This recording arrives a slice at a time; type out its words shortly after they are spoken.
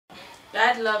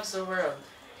God loves the world.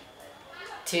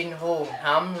 Thiên hùng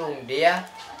hám lùng đĩa.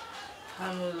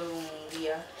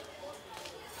 Hallelujah.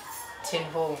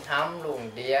 Thiên hùng hám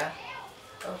lùng đĩa.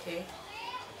 Okay.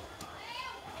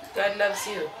 God loves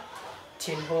you.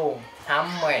 Thiên hùng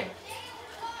hám mệnh.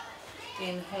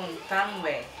 Tin hùng tam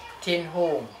way. Thiên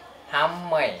hùng hám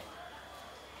mệnh.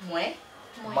 Mue?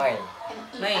 Mệnh.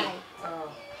 May. Oh.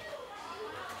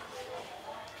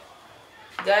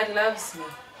 God loves me.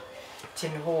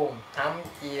 Thiên hùng hám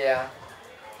chia.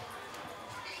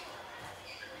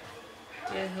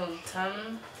 Tin hùng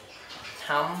tam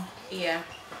Hám. ear.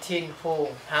 Thiên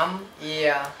hùng hám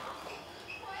ia.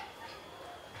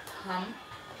 Hum.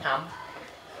 Hám.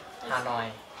 Hà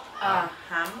Nội.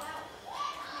 Hum.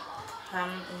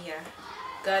 Hum ear.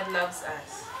 God loves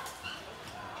us.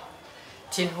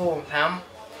 Thiên hùng hám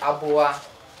abua.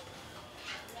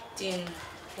 Tin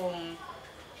hùng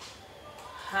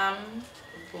hum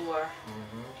bua.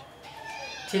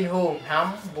 Thiên hùng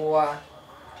hám bua.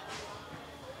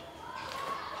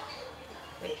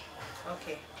 Wait.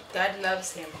 Okay. God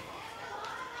loves him.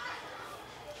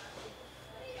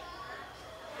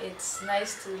 It's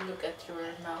nice to look at your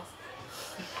mouth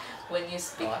when you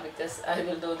speak because I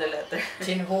will know the letter.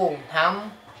 Thiên hùng hám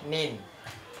nín.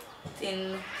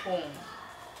 Tin hùng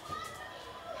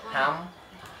Hám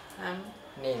hum.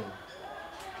 nín.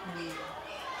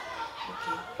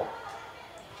 Okay.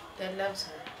 God loves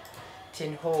her.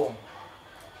 Thiên hùng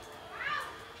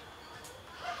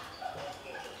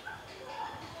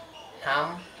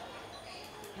hám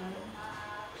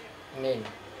nín.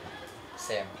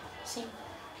 Xem.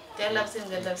 God loves him,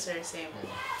 God loves her, same.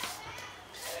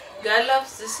 God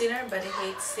loves the sinner, but he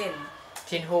hates sin.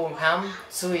 Thiên hùng hám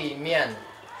suy miên.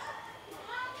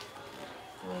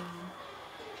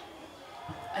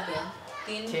 Again.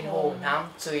 Thiên hùng hám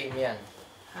suy miên.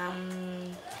 Ham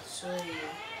sui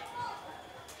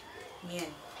mien.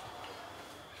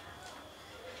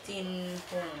 Tin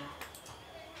hùng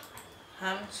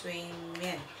ham sui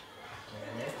mien.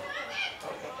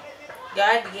 Okay.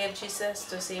 God gave Jesus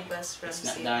to save us from It's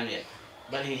not sin. done yet.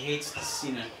 But he hates the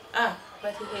sinner.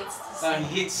 But he hates the He sin.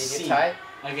 hates Did you sin. try?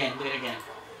 Again, do it again.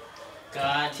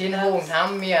 God. Thiên hùng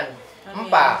hám miên. Hám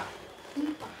Bà.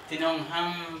 Tin hùng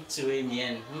ham chui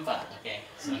mien. Okay.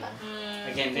 So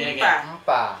again, do it again. Pa.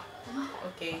 Bà.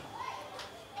 Okay.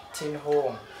 Thiên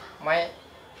hùng mấy.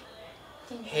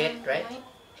 Hate, right?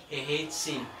 He hates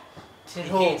sin. Thiên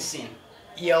He hùng hates sin.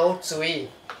 yêu chuy.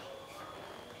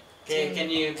 Okay, can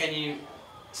you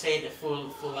say the full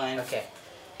line? Okay.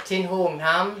 Thiên hùng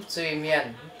hám suy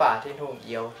miên. Bà thiên hùng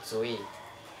yêu chuy.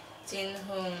 Tin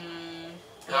hùng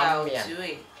Ham yao mien.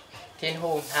 chui. Thiên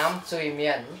hùng hám suy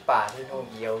miên. Bà thiên hùng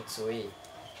yêu chuy.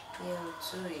 Yao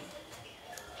chui.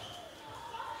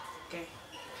 Okay.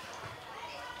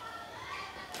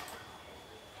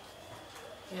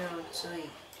 Yao chui.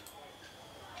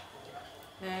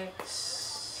 Next.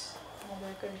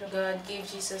 God gave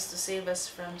Jesus to save us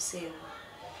from sin.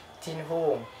 Thiên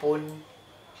hùng bun.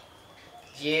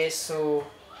 Giêsu.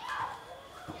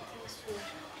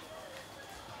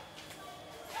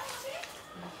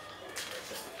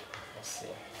 Let's see.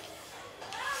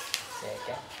 Say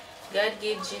again. God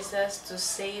gave Jesus to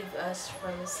save us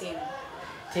from sin.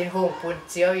 Thiên hùng bun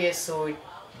chiếu Giêsu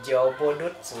dấu bố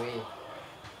đút chuy.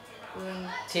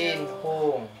 Thiên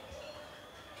hùng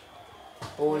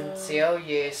bun chiếu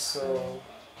Giêsu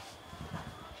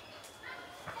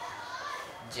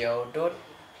dấu đút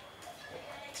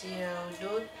Chiao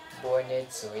đốt bố nê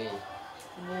chuy.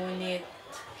 bonnet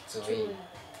Chuy. chui.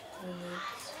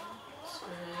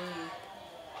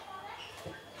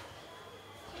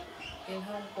 In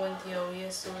home Pontiao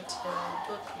Yesu chiao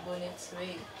đốt bonnet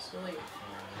chui.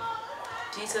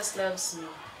 Jesus loves me.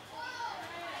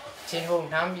 Thiên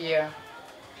hùng hám bia.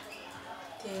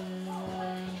 Tin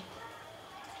hùng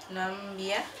nam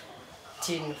bia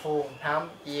Thiên hùng hám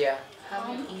bia.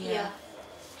 ham ia.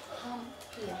 Ham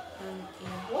ia.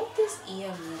 What does ia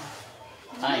mean?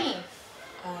 Hi.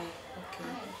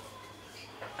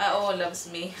 Okay. Oh, loves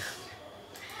me.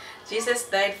 Jesus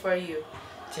died for you.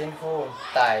 Thiên hùng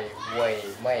tài quầy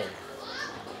mây.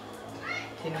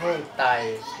 Thiên hùng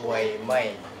tài quầy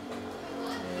mây.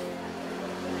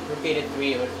 Repeat it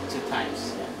 3 or 2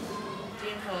 times.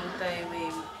 Tin hùng tai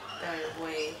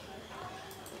way.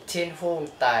 Thiên hùng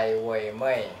tài quầy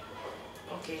mây.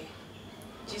 Okay.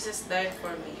 Jesus died for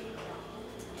me.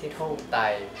 Thiên hùng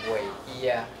tài quầy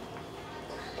ia.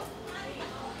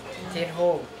 Thiên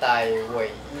hùng tài quầy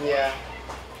ia.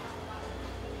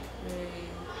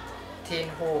 Thiên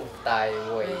hùng tài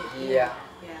quầy ia. Yeah.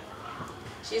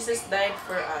 Jesus died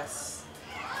for us.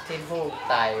 Thiên hùng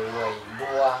tài quầy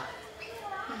bua.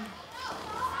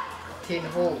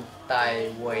 Thiên hùng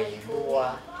tài quầy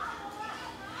bùa.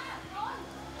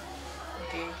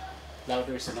 Okay.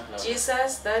 Louder, son of louder.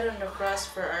 Jesus died on the cross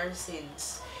for our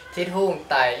sins. Thiên hùng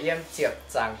tài yếm chiếc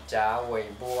giang trá quầy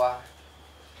bùa.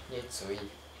 Như chuối.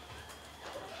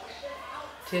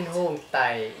 Thiên hùng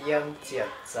tài yếm chiếc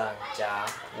giang trá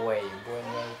quầy bùa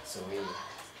như chuối.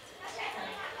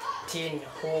 Thiên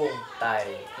hùng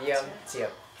tài yếm chiếc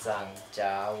giang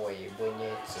trá quầy bùa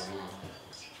như chuối.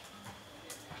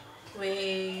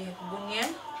 We bunye.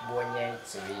 Bùa như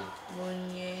chuối.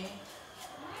 Bunye.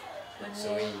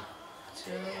 Chuối.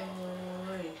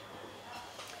 Chuối.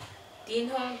 Tin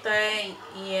hong tai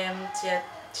yem chet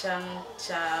chang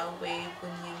cha we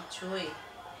bunye chuối.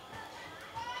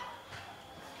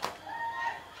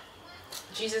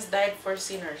 Jesus died for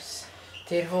sinners.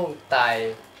 Thiên hùng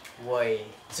tài quầy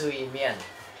chuối miên.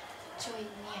 Chui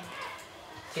miền.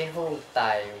 Thiên hùng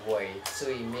tài quầy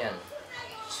chuối miên.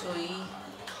 Chuối.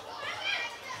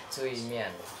 Chuối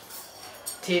miên.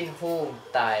 Thiên hùng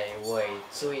tài quầy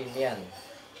chuối miên.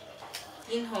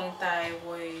 Tin hong tai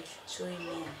we chuối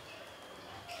mian.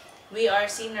 We are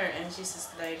sinner and Jesus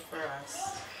died for us.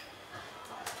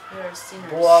 We are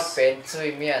sinners. Bùa bên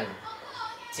chuối miên.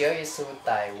 Chiếu Giêsu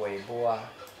tài quầy bùa.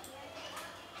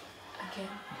 Again.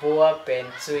 Bùa bên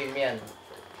chuối miên.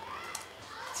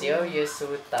 Chiếu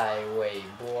Giêsu tài quầy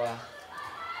bùa.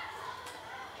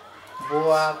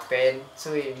 Bùa bên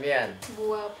chuối miên.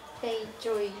 Bùa bê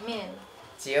chui miền.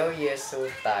 Chiếu Giêsu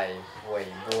tài quầy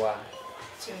bùa.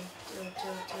 Chuối.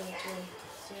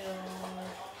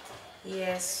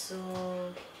 Yesu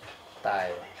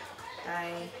Tài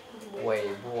tai quầy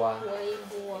bùa. Quay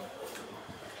bùa.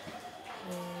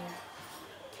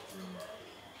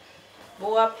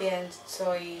 bua pian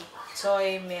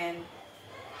choi mian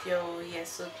kyo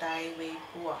Yesu tai we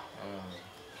bua.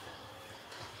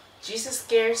 Jesus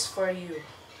cares for you.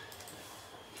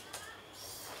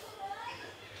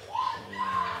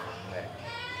 Này.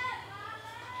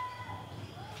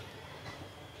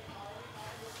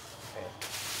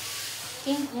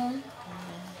 Tin hùng.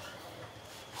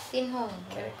 Tin hùng.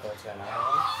 Cái cô cho nói.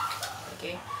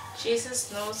 Okay.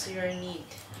 Jesus knows your need.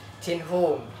 Thiên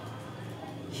hùng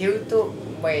hiếu tụ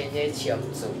mày nhây chiếm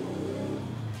chủ.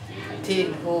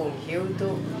 Thiên hùng hiếu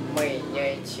tụ mày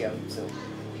nhây chiếm chủ.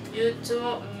 You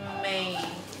too may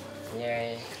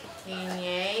Nhây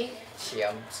nhảy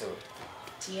chiếm chủ.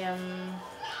 tiêm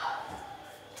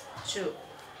chủ.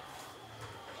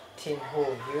 Thiên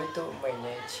hùng hiếu tụ mày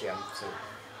nhây chiếm chủ.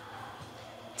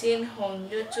 Tin hong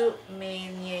you too may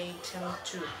nhảy tiêm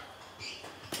chủ.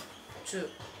 Chủ.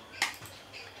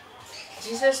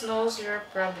 Jesus knows your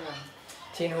problem.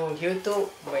 Thiên hùng hiếu tụ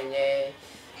mày nhây.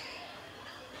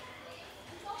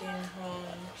 Tin hong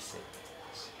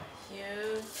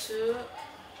you too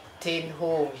Thiên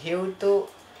hùng hiếu tụ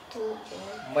Tu bố.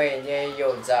 mày nhây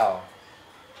dầu dào.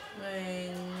 may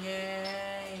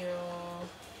nhảy yo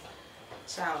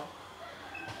sao.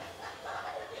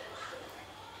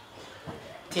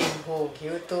 Thiên hùng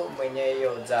hiếu tụ mày nhây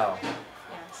dầu dào.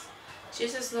 Yes.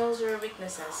 Jesus knows your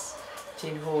weaknesses.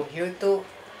 Thiên hùng hiếu tụ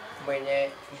mày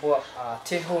nhây buộc.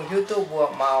 Thiên hùng hiếu tụ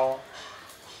buộc màu.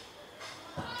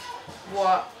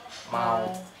 Bua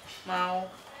Màu. màu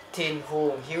Thiên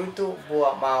hùng hiếu tụ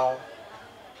buộc màu.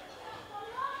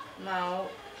 màu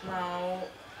màu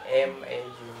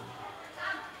M-A-U.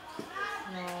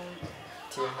 màu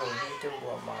Thiên hùng hiếu tụ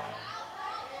buộc màu.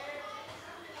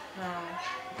 màu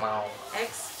Màu.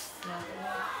 X no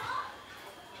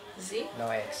Z No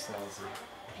X, no Z.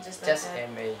 just like Just that.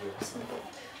 M-A-U.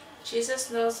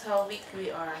 Jesus knows how weak we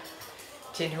are.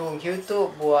 Thiên hùng hiếu tụ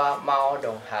buộc màu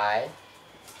đồng hải.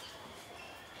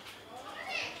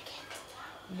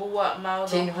 Bua màu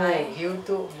Thiên đồng hùng hải. hiếu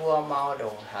tụ buộc màu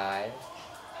đồng hải.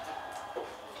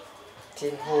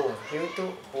 Thiên hùng hiếu tụ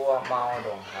buộc màu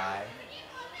đồng hải.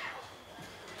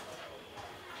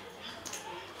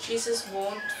 Jesus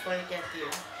won't forget you.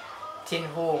 Thiên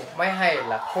hùngไม่ให้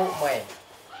ละคู่ใหม่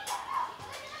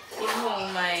Tin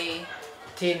hùng mày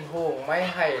ทินหุงไม่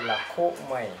ให้ละคุใ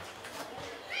หม่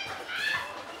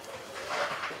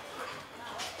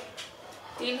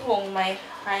tin hùng mày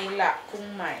hay là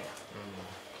cung mày.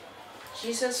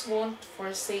 Jesus won't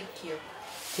forsake you.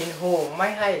 ทินหุงไม่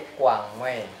ให้กว่างให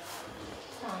ม่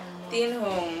Tin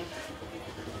hùng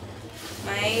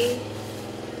mày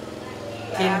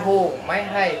ทินหุงไม่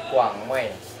ให้กว่างใหม่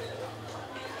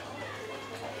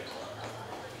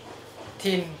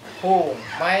ทินหุง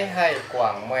ไม่ให้กว่า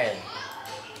งใหม่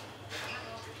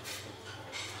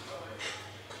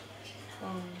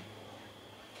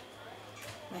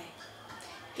mày.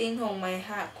 Tin hùng mày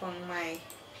hạ quăng mày.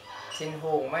 ทิน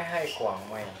หุงไม่ให้กว่างใ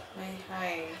หม่ Mày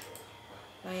hay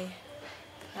mày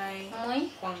tai Mấy.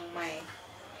 quang mày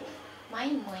Mấy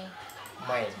mày.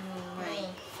 mày mày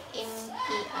M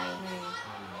E I.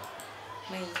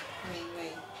 mày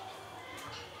mày.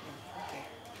 Okay.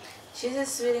 Jesus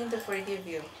is willing to forgive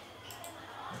you.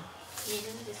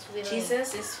 Jesus is willing.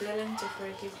 Jesus is willing to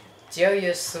forgive you. Chúa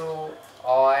Giêsu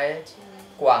ơi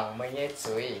quảng mày nhé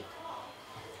chuối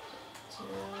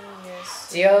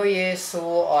Chúa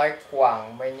Giêsu ơi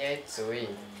quảng mày nhé chuối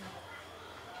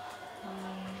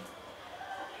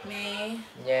Mê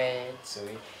nhé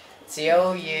chuối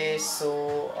Chúa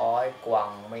Giêsu ơi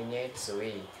quảng mày nhé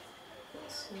chuối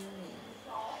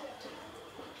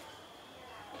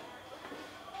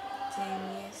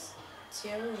Chúa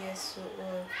Giêsu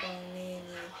ơi quang mê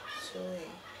nhé chuối.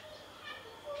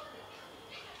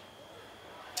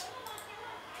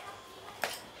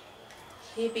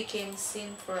 He became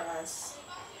sin for us.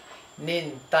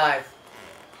 Nín tai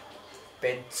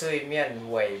bên chui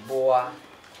miên quẩy bùa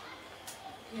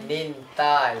Nín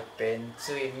tai bên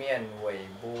chui miên quẩy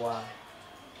bùa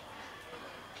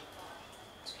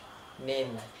Nín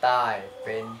tai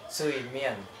bên chui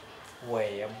miên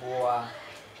quẩy bùa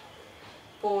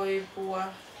Bồi bùa.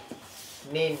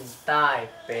 Nín tai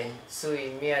bên chui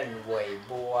miên quẩy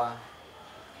bùa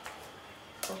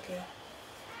Okay.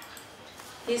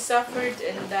 He suffered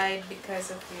and died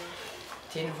because of you.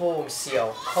 Thiên hùng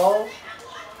xiao khâu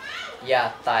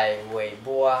ya tai quẩy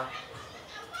bùa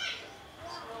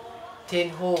Thiên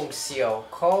hùng xiao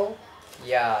khâu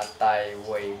ya tai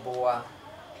quẩy bùa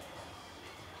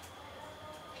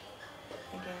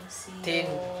Again, see. Thiên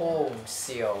hùng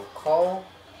xiao khâu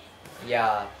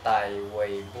ya tai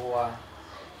quẩy bùa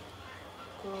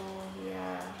Go,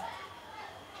 yeah.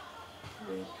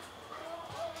 Wait.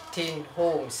 Thiên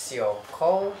hùng xiao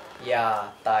khâu ya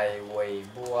tai quẩy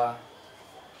bùa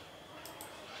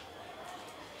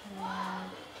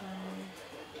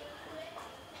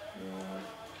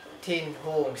Thiên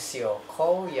hùng xiao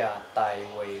khâu ya tai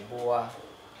quẩy bùa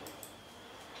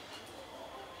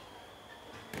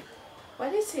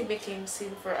What is he became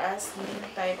sin for us?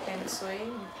 Mien tai pen soy,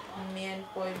 mien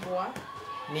poi bua,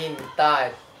 Nín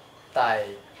tai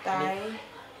tai tai.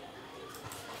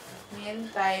 Mien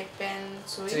tai pen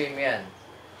soy. chui miên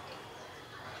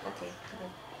Okay, good.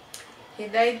 He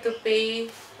died to pay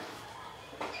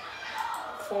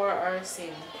for our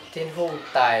sin. Thiên hùng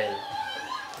tai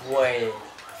quẩy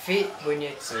phí bùa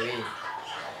nhé chuối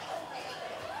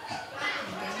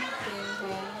Again, thiên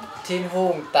hùng. Thiên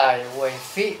hùng tai quẩy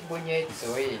phí bùa nhé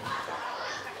chuối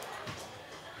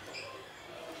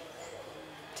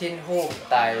Thiên hùng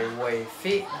tai quẩy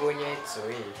phí bùa nhé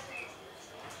chuối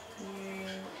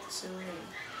Mien soy.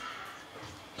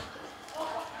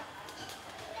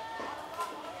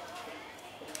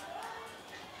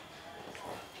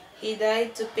 He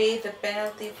died to pay the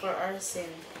penalty for our sin.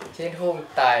 Thiên hùng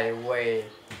tai quẩy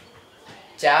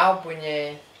cháo bùa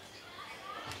nhé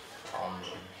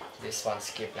This one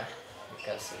skip na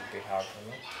because it'll be hard for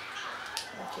me.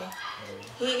 Okay.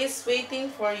 He is waiting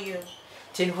for you.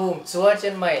 Thiên hùng chúa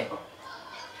trên mày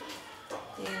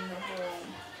Thiên hùng.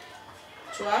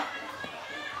 Chúa.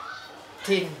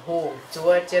 Thiên hùng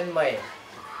chúa trên mày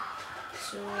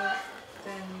Chúa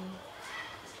tên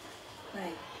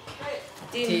này.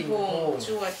 Thiên Thiên hùng hùng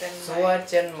Chúa tên chúa này.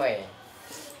 trên mày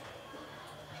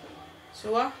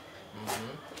Chúa.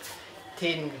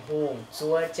 Thiên hùng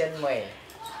chúa trên mày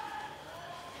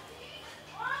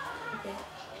Okay.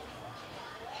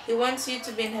 He wants you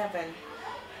to be in heaven.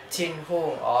 Thiên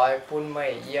hùng ơi bún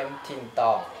mày yếm thiên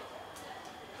tòng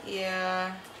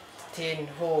Yeah. Thiên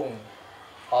hùng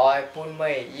ơi bún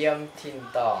mày yếm thiên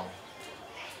tòng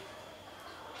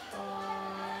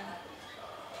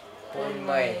bún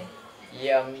mày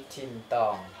yếm thiên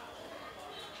tòng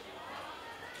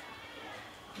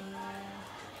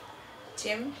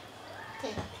Chiếm.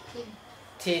 Thiên. Thiên.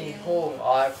 Thiên hùng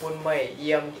ơi bún mày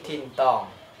yếm thiên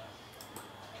tòng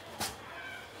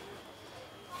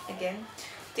Again.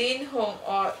 Thiên hùng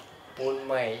or bún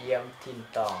mày yếm thiên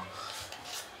tòng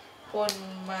bồn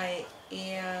mày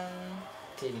yên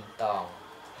thiên tòng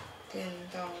thiên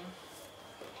tông.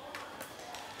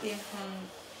 Thiên hùng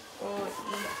o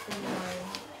y bồn mày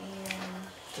yên.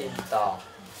 thiên tòng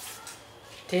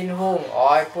Thiên hùng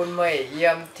ơi bún mày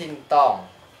yếm thiên tòng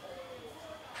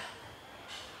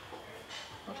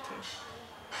Okay.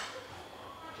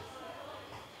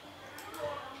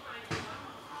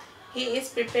 He is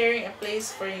preparing a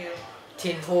place for you.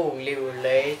 Thiên hùng liu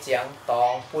lấy giáng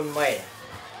tòng bún mày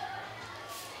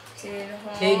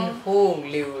Thiên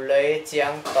hùng liu lấy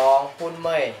giáng tòng bún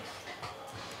mày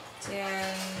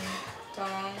Thiên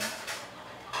tông.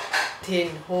 Thiên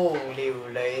hùng liu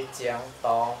lấy giáng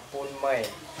tòng bún mày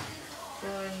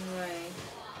Bồn mày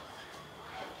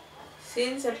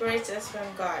Sin separates us from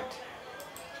God.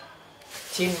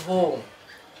 Tin hung.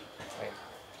 Wait,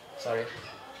 sorry.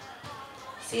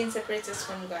 Sin separates us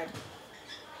from God.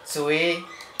 Chuối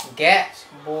ghé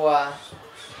bùa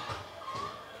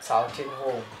cháu thiên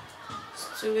hùng.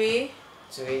 Chuối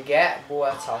ghé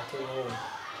bùa cháu thiên hùng.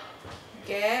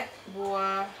 Ghé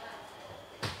bùa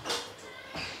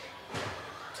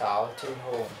Cháu thiên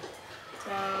hùng.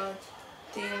 cháu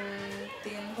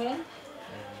tin hùng.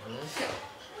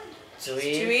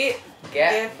 Chuối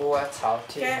ghé bùa cháu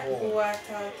thiên Ghé hùng. bùa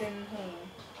cháu tin hùng.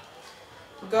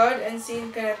 God and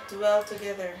sin cannot dwell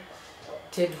together.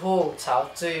 Thiên hùng cháu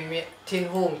chuối miệng. Thiên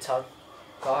hùng cháu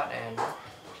God and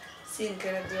Sin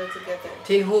cannot dwell together.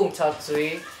 Thiên hùng cháu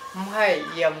chuốiไม่ให้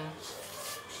เยี่ยม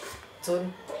จุน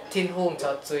ทินหุง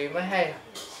cháu chuốiไม่ให้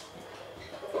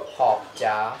หอก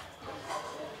จ๋า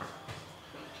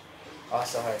Oh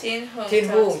sorry ทิน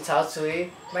หุงcháu chuối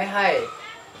ไม่ให้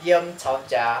เยี่ยมcháu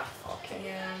จ๋า Okay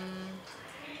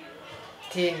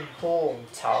ทินหุง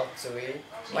cháu chuối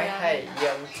ไม่ให้เยี่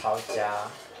ยมcháuจ๋า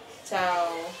cháu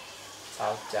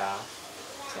cháuจ๋า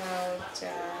cháu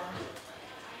cha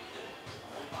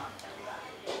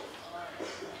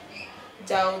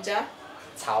cháu cha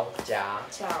cháuจ๋า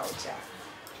cháu cha.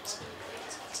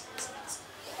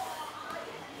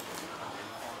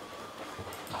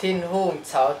 Thiên hùng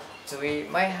cháu chuối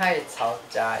ไม่ให้cháu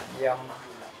จ๋าเยี่ยม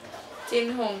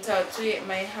Tin hùng cháu chui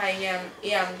mai hai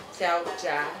yam cháu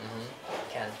cha.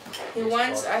 Can He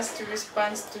wants us to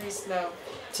respond to his love.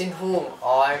 Thiên hùng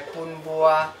ói bún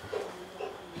bùa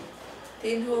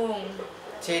Tin hùng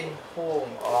Thiên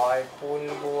hùng ói bún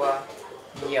bùa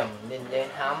nhiệm nín nhé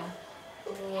hắm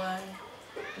bùa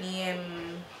niệm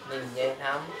nín nhé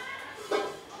hắm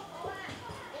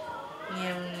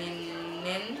niệm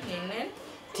nín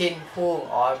Thiên hùng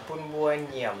ói bún bùa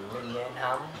nhiệm nín nhé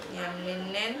hắm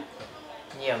niệm nín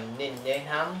nhiệm nín nhé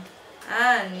hắm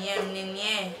à niệm nín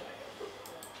nhé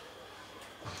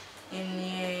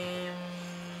niệm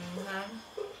hăm.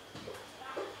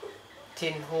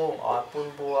 Thiên hùng ói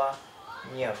bún bùa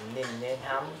nhiệm nín nhé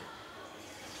hắm.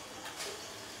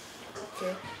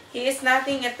 Okay. He is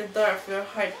knocking at the door of your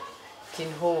heart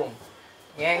Thiên hùng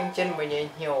ngang chân với nhé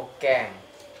nhiều càng.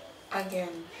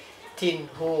 again. Thiên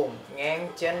hùng ngang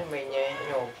chân với nhé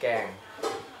nhiều càng.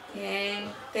 And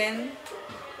then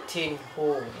Thiên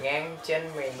hùng ngang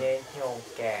chân với nhé nhiều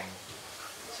càng.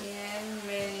 Chen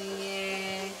men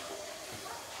ye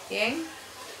yang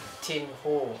Thiên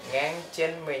hùng ngang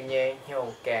chân với nhé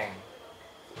nhiều càng.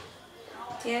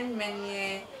 Chen men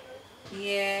ye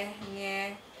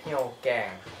nghe Nhiều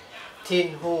càng.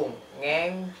 Thiên hùng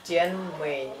ngang chân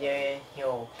với nhé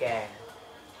nhiều càng.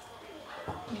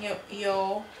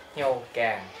 yo Nhiều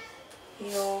càng.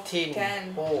 yo Thiên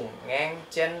can hùng ngang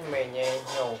chân với nhé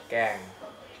nhiều càng.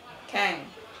 can.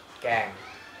 Càng.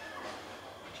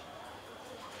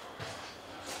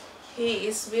 He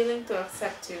is willing to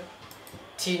accept you.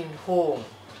 Thiên hùng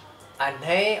anh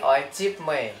thấy ói chip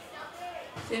mày.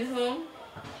 Tin hùng.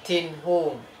 Thiên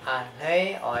hùng anh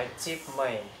thấy ói chip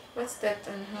mày. What's that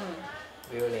on hùng?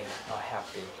 Willing or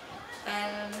happy.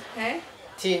 And hey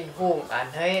Thiên hùng anh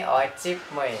thấy ói chip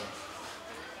mày.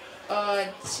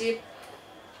 chip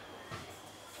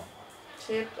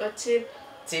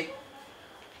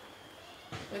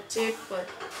Chip. what?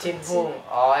 Thiên hùng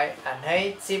ói anh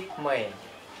thấy chip mày.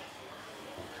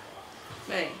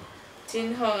 Mày.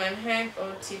 Tin hùng and hey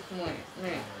chip mày.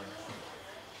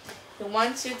 He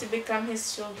wants you to become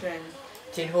his children.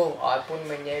 Thiên hùng ói bún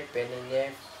mày nhé bên nhé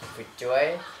vịt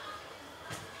chuối.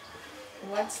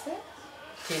 What's that?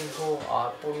 Thiên hùng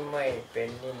ói bún mày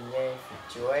bên nhé vịt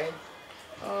chuối.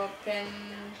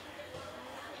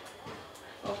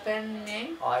 Open name.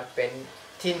 Ói bên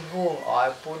thiên hùng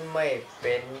ói bún mày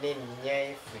bên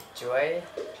nhé vịt chuối.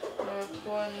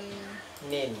 Open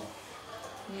Nín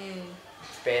name.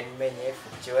 bên nhé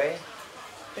vịt chuối.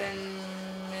 Pen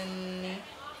many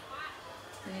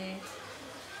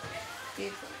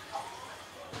people.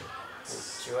 Vịt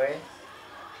chuối.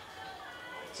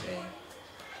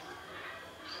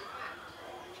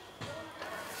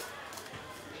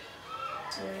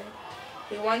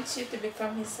 He wants you to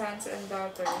become his sons and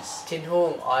daughters. Thiên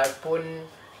hùng ói bún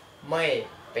mày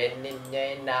bên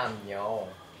nhé nam nhổ.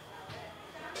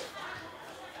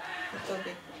 Little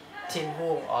bit. Thiên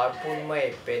hùng ói bún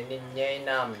mày bên nhé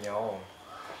nam nhổ.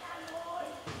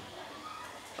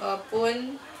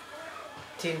 Open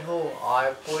Thiên hùng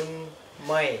ói bún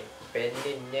mày bên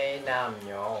nhé nam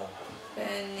nhổ.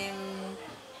 penim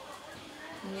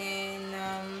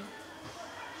nenam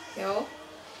yo.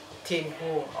 Thiên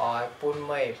hùng ói bún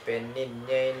mày bên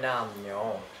nhé nam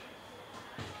nhổ.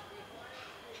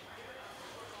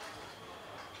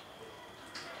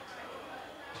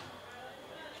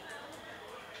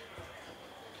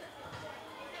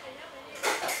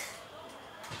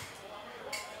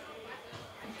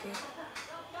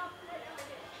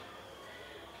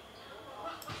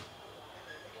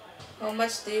 How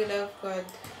much do you love God?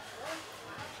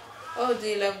 Oh, do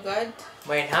you love God?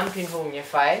 Mày hám thiên hùng như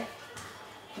phái.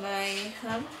 Mày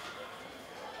hâm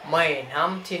Mày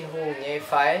hám thiên hùng như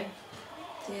phái.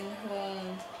 Thiên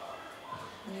hùng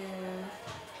như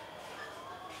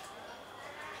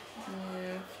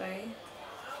phái.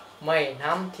 Mày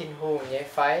hám thiên hùng như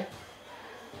phái.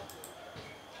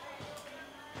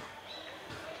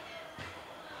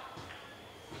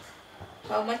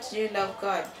 How much do you love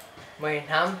God? Mày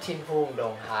hám thiên hùng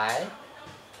đồng hải.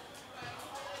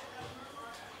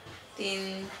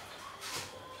 Tin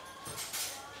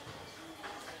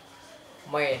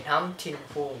Mày hám thiên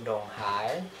hùng đồng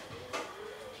hải.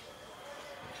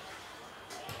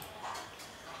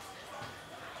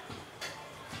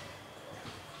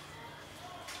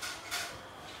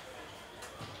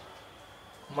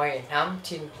 Mày hám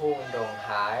thiên hùng đồng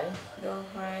hải. Don't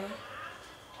hide.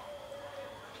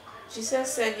 Jesus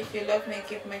said, if you love me,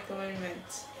 keep my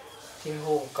commandments. Thiên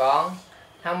hùng con.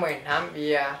 Thằng mày hám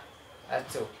bia. À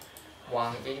chụp.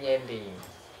 Hoàng y nhé liền.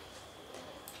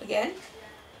 Again?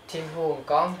 Thiên hùng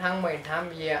con. Thằng mày hám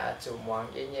bia. À chụp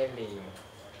hoàng y nhé liền.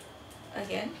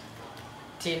 Again?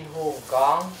 Thiên hùng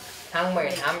con. Thằng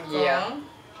mày hám bia.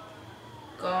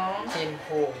 Con Thiên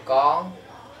hùng con.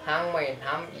 Thằng mày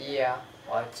hám bia.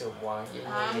 À chụp hoàng y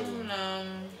nhé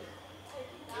liền.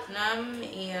 Nam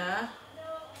ia.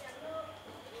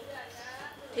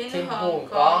 Thiên hùng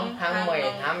con. Thằng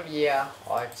mày hám bia.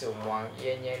 À chụp hoàng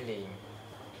y nhé liền.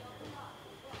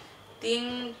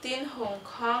 Tin hùng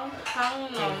con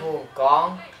hăng Thiên nồng hùng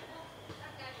con.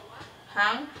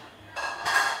 hăng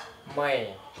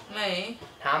Mày mày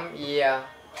hám bia.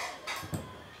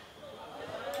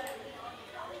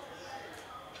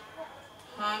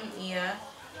 ham ia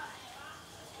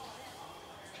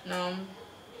nồng.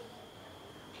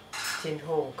 Thiên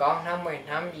hùng con. Thằng mày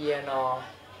hám bia nó.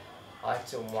 À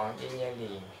chụp hoàng y nhé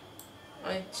liền.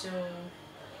 Ôi chung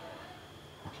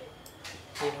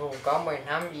Thiên hùng có mày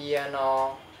hám bia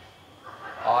nó.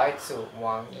 Ôi chụp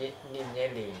hoàng y nhé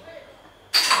liền.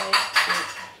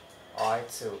 Ôi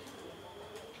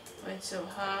chụp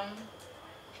ham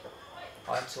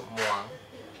ôi chụp hoàng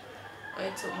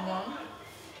ôi chung mong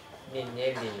nhìn nhé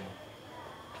liền.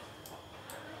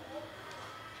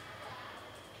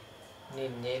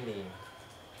 Nhìn nhé liền.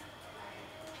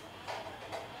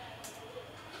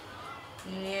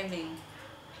 kneeling.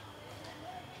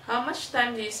 How much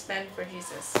time do you spend for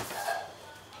Jesus?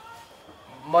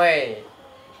 Mày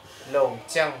lồng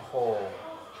giang hồ.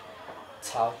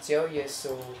 Chào chiếu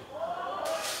Giê-xu.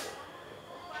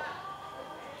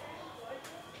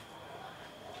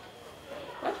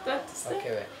 What is that?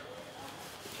 Okay, wait.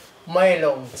 Mây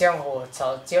lồng giang hồ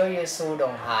chào chiếu Giê-xu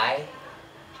đồng hải.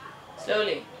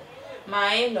 Slowly.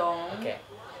 Mai long Okay.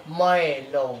 Mây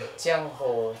lồng giang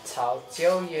hồ chào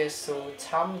chiếu Giê-xu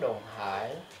thăm đồng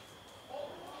hải.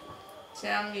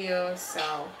 Jiang Liu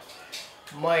Sao.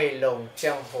 Mây lồng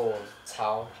giang hồ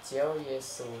chào chiếu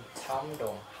Giê-xu thăm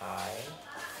đồng hải.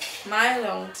 Mai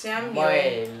long Jiang Liu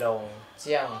Mây lồng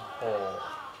giang hồ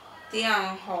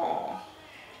Diang Ho.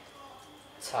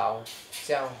 chào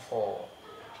giang hồ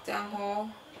Jiang Ho.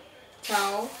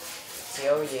 Chao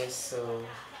chiếu Giê-xu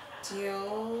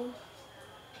Jiu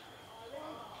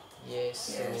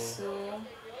Giê-xu Yesu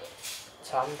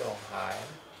thăm đồng hải.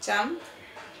 Cham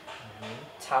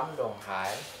Thăm đồng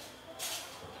hải.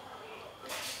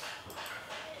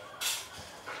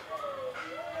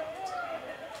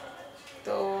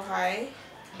 Tô Hai.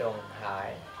 Đồng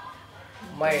hải.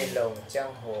 Mây lồng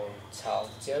giang hồ chào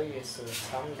chiếu Giê-xu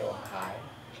thăm đồng hải.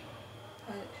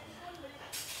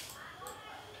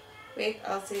 Wait,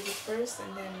 I'll say it first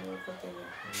and then we'll continue.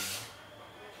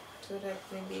 So that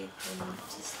maybe it will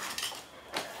just.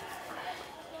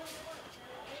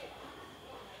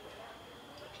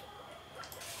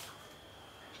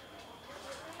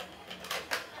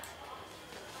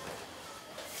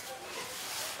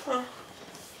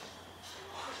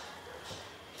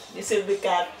 This will be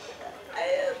cut.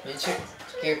 You should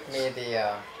give me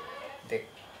the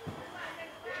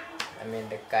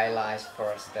guidelines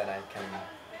first that I can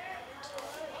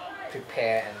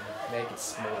prepare and make it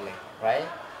smoothly, right?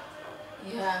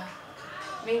 Yeah,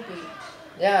 maybe.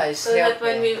 Yeah, it's So that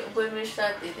when helpful. we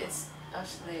start it, it's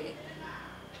actually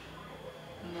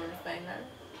more final.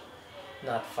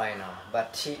 Not final,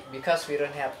 but because we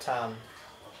don't have time,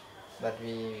 but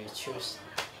we choose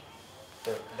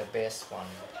the best one.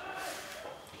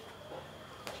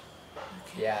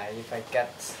 Okay. Yeah, if I get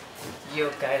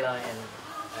your guideline,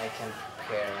 I can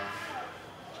prepare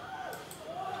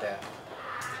the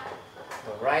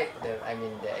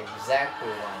the exact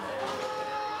one.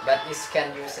 But it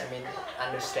can use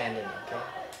understanding, okay?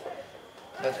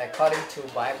 But according to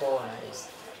Bible, is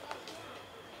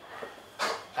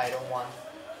I don't want.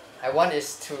 I want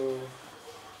is to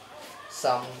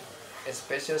some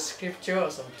special scripture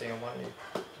or something. I want it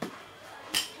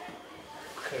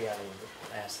clearly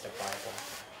as the Bible.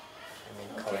 I mean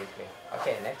correctly.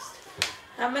 Okay, next.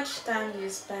 How much time do you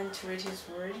spend to read his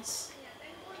words?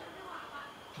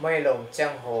 Mây lồng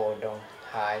giang hồ đồng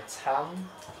hải thám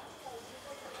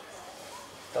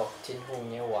tộc thiên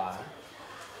hùng nhé quả.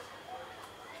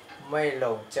 Mây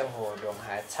lồng giang hồ đồng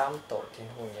hải thám tộc thiên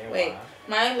hùng nhé Wait, quả.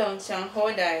 Mai Long Chang Ho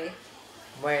Dai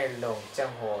Mây lồng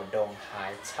giang hồ đồng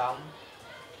hải thám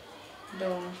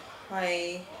Dong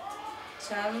Hai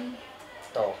Cham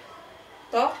tộc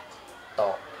Tok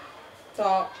tộc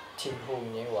Tok thiên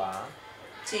hùng nhé quả.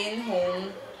 Jin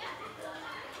Hong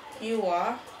You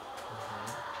are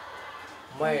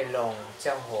Mây lồng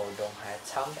giang hồ đồng hải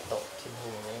thám tộc thiên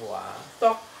hùng nhé quả.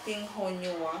 Tok Ting Hon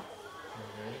You are.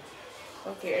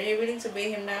 Okay, are you willing to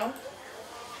obey him now?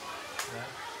 Yeah.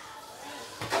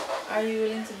 Are you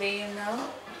willing to obey him now?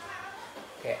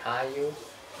 Okay, are you?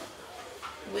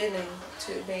 Willing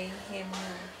to obey him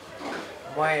now.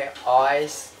 Mây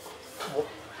eyes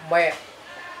mây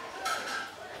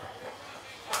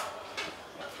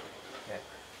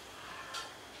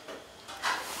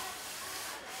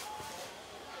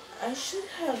I should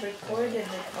have recorded it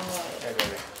all.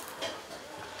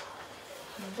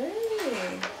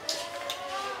 Very.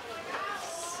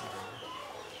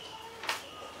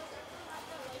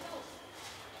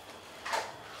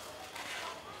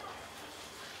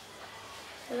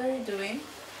 What are you doing?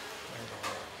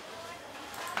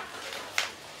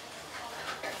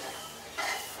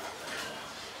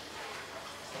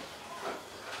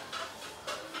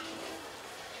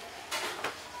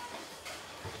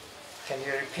 Can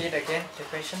you repeat again the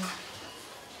question?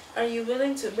 Are you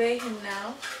willing to obey him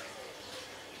now?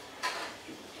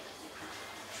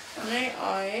 May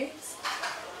I?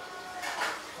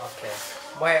 Okay.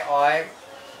 Mấy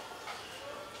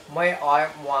ói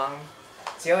ngoan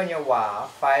chiếu như quả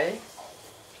phải.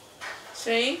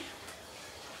 Say.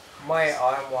 Mấy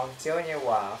ói ngoan chiếu như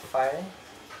quả phải.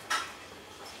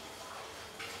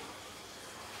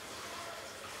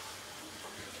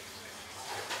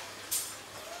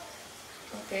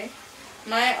 Okay.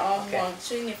 My arm Okay. wants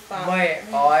to unify. Mấy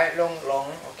ói lung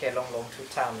lung. Okay, lung lung two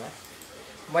times.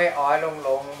 Mấy ói lung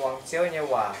lung ngoan chiếu như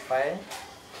quả phải.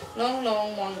 Long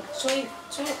long wants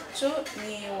to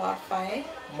unify phải.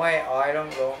 Mấy ói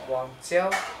lung lung ngoan chiếu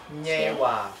như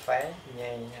quả phải. Như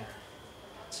nha.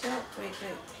 Chiếu,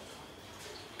 wait.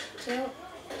 Chiếu.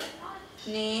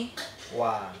 Ni.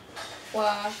 Quả.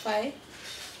 Hòa phải.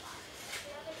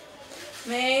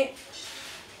 May.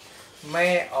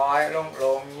 Mấy ói lung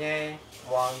lung như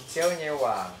ngoan chiếu như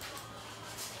quả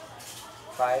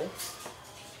phải.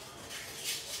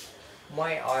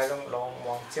 Mấy ói lung lung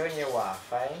ngoan chiếu như quả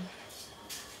phải.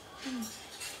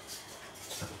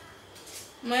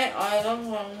 May ai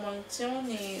long long wants to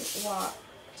unify.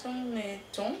 Trong nè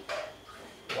chúng.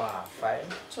 Quả phải.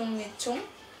 Trong nè chúng.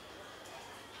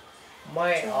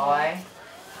 Mấy ói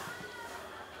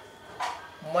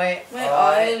Mấy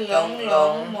ai long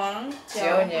long wants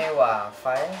chiếu to như quả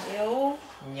phải. yếu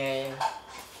Như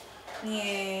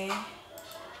nhẹ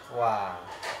quả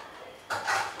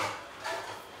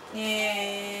nhẹ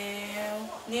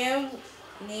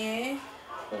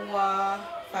hòa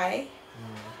phải.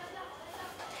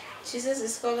 Jesus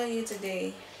is calling you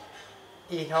today.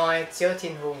 Y nói chiếu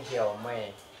thiên hùng hiểu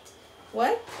mày.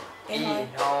 What? Y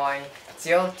nói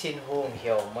chiếu thiên hùng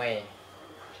hiểu mày.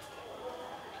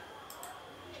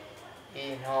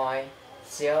 Y nói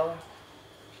chiếu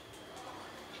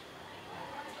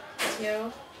Chiếu.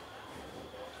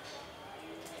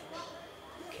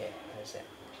 Okay, that's it.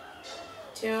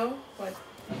 Chiếu. What?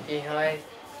 Y nói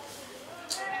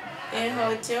In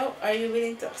how Chiếu? Are you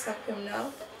willing to accept him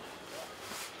now?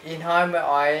 y nói mới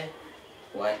oi.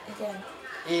 What again?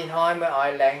 Y nói mới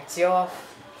oi làng chiếu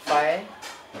phải.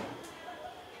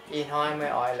 Y nói mới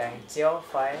oi làng chiếu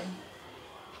phải.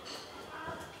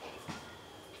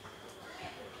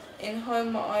 In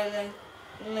how mọi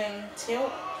lần Chiếu.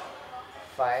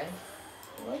 Phải.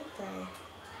 What the?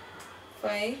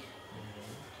 Phải.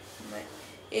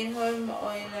 In how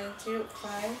mọi lần Chiếu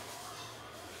phải.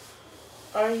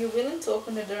 Are you willing to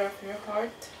open the door of your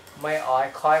heart? Mày oi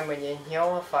coi mình nhìn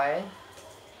hiếu phải.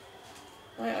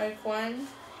 My eye quan.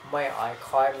 Mày oi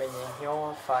coi mình nhìn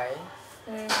hiếu phải.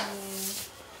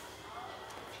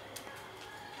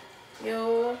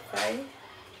 Yo phải.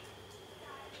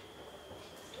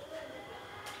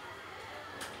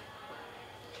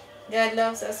 God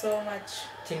loves us so much.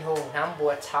 Thiên hùng hám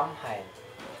bùa chăm hay.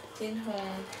 Thiên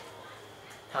hùng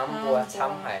Hám bùa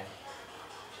chăm hay.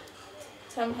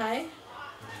 Chăm Hai.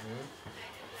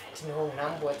 Thiên hùng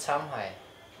Nam bùa chăm hải.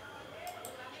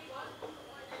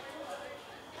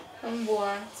 Ham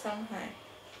Bua Chăm Hai.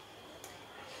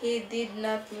 He did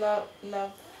not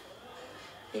love.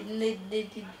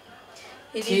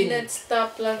 He did not stop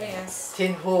loving us.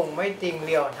 Thiên hùng mấy tình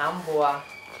liều Nam bùa.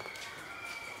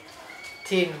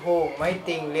 Thiên hùng mấy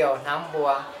tình liều Nam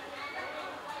bùa.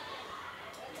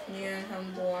 Mien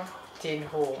Ham Bua. Thiên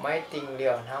hùng mấy tình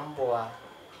liều Nam bùa.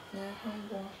 Mien Ham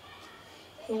Bua.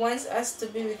 He wants us to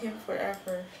be with him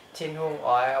forever. Thiên hùng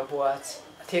ói bùa.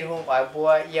 Thiên hùng ói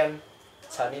bùa yếm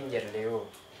cho nên nhiệt liều.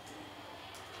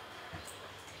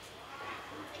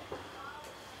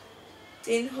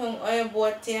 Tin Hong Oi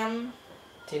Bua Tiam.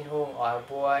 Thiên hùng ói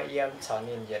bùa yếm cho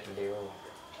nên nhiệt liều.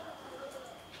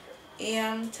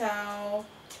 Iam Tao.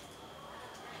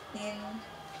 Nin.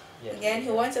 Nhiệt Again, he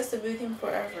liều. wants us to be with him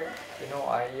forever. Thiên hùng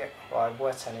ói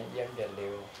bùa cho nên yếm nhiệt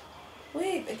liều.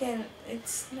 Wait, again,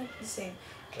 it's not the same.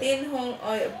 Tin Hong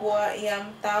Oi Bua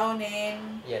Iam Tao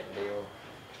Nin. Nhiệt liều.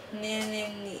 Nin.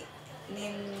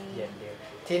 Nhiệt liều.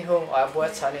 Thiên hùng ói bùa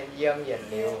cho nên yếm nhiệt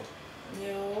liều.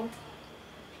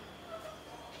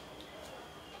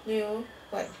 Liu.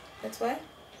 What? That's what?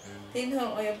 Tin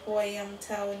Hong Oi Bua Iam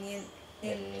Tao Nin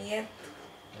Yet.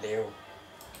 Liều.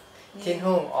 Thiên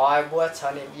hùng ói bùa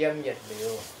cho nên yếm nhiệt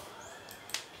liều.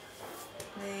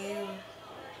 Liu.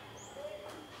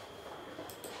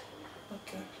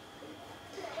 Okay.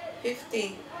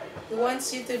 50. He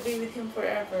wants you to be with him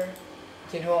forever.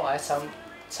 Thiên hùng ói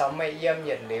sống mây yếm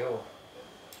nhiệt liều.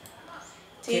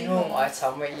 Thiên hùng ói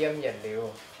sống mây yếm nhiệt liều.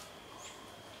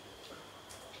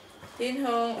 Tin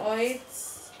Hong Oi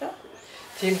Stop.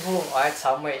 Thiên hùng ói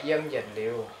sống mây yếm nhiệt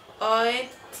liều. Oi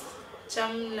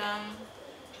Cham Lang.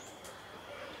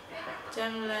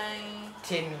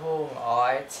 Thiên hùng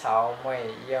ói sống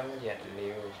mây yếm nhiệt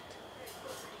liều.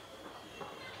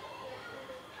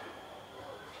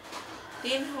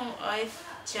 Tin Hong Oi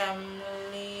Cham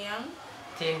Liang.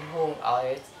 Thiên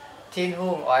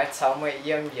hùng ói sống mây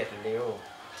yếm nhiệt liều.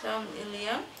 Cham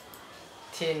Liang.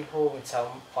 Thiên hùng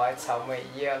ói sống mây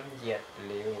yếm nhiệt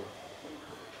liều.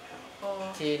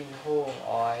 Oh. Thiên hùng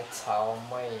ói sống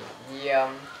mây yếm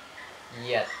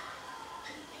nhiệt.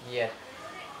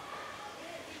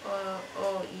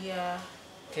 Oh yeah.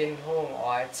 Thiên hùng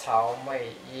ói sống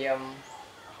mây yếm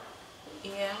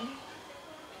Yang.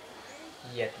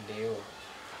 nhiệt liều.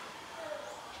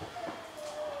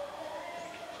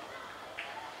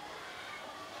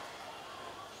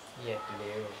 Nhiệt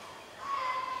liều.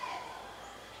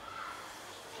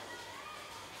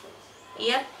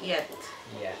 Yet. Nhiệt.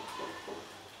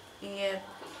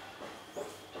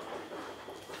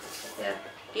 Let.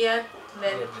 Nhiệt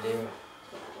liều.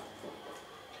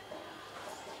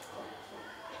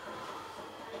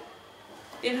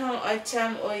 Tin Hong Oi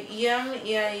Cham Oi Yam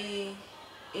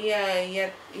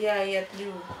Yet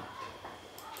Liu.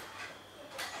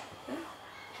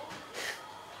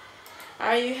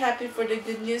 Are you happy for the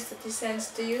good news that he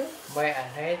sends to you? Mày ăn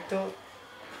hay tu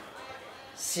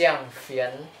xiang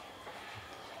phiền.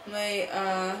 Mày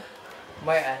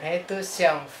ăn hay tu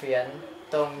xiang phiền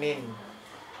tông nín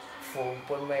phù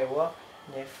bún mày quốc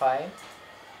nhé phải.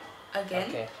 Again?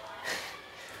 Okay.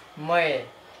 Mày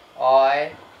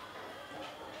ói.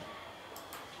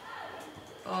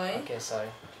 Okay, sorry.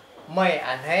 Mày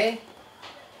ăn hay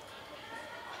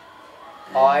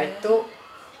ói tu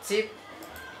chip.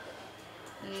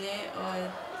 Nè oi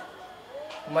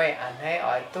Mày ăn hay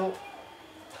ói tu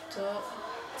to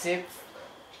chip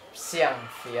xiang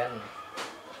phiền.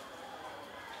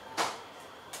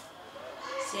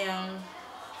 xiang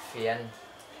Phiền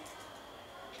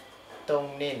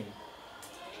tông nín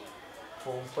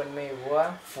phù bún mày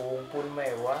quốc phúng bún bún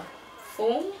mày quốc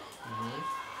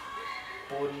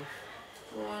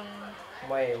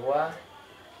mày quá.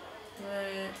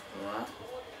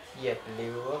 nhiệt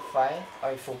liều phái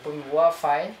ơi phù bún quốc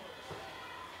phái.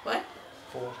 What?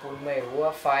 Phù bún mày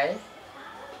quốc phái.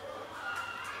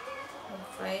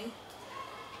 Right.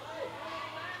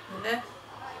 That.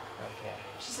 Okay.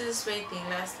 She's just waiting.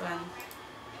 Last one.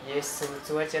 Giêsu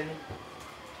Chúa chân.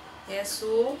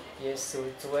 Yesu Giêsu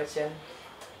Chúa chân.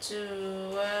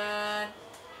 Chúa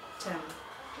chân.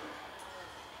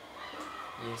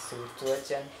 Giêsu Chúa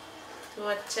chân.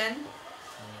 Chúa chân.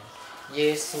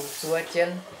 Giêsu Chúa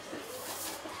chân.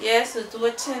 Yesu Chúa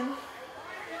chân.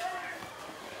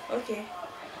 Okay.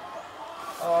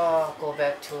 Go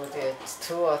back to the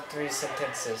 2 or 3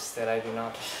 sentences that I do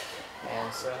not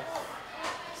answer.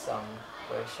 Some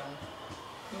question.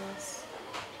 Yes.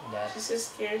 That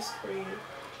Jesus cares for you.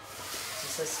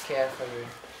 Jesus care for you.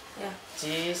 Yeah.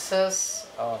 Jesus.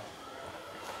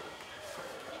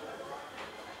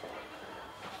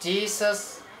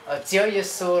 Jesus Chúa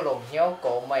Giêsu lùng hiếu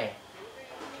cổ mày.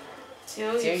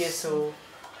 Chúa Giêsu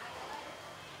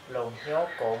lùng hiếu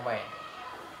cổ mày.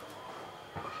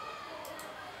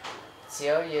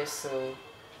 Chúa Giêsu.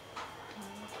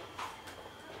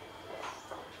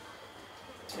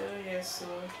 Chúa Giêsu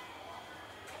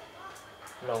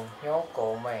lùng hiếu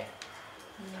cổ mày.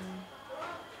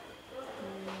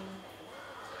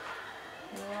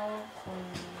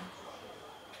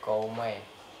 Cổ mày.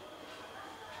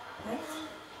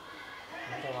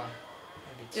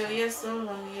 Chúa Giêsu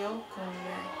lùng hiếu cổ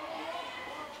mày.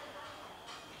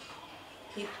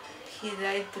 He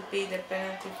died to pay the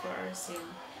penalty for our sin.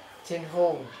 Thiên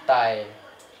hùng tài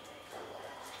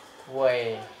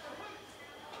về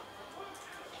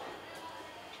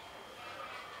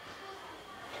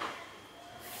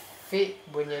phi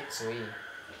bao nhiêu chuối.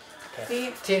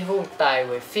 Thiên hùng tài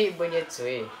về phi bao nhiêu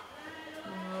chuối.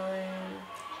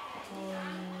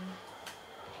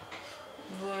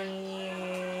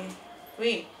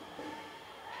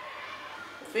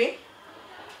 Phi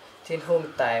Thiên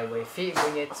hùng tài về phi bao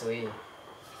nhiêu chuối.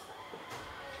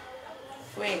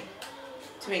 Wait.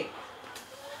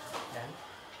 Đánh.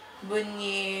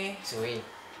 Bunyi Chuối.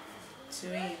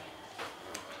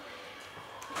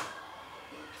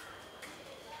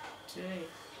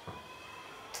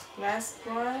 Last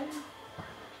one.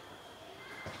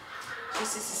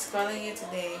 Jesus is calling you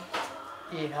today.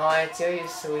 In hỏi Chúa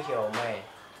Giêsu hiểu mày.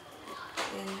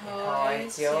 In hỏi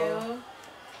Chúa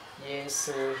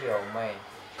Giêsu hiểu mày.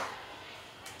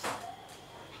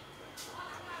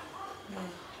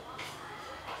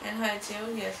 In hỏi Chúa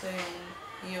Giêsu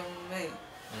hiểu mày.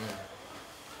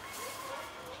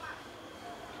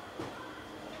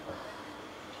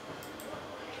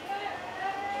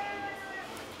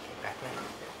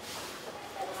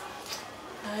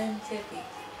 I'm sleepy.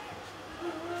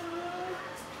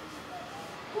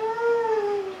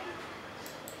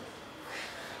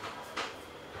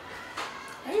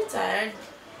 Are you tired?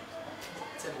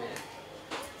 It's a bit.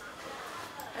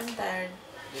 I'm tired.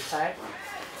 You tired?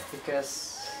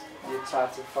 Because you try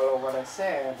to follow what I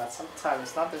say, but sometimes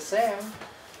it's not the same.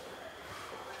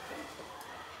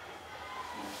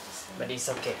 But it's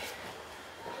okay.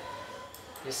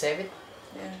 You save it?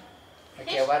 Yeah.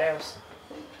 Okay, what else?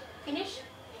 Finish?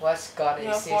 What's God Yeah,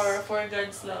 exists? for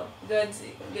God's love. God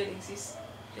exists.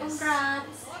 Yes.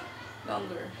 Congrats.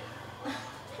 Longer.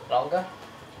 Longer?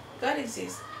 God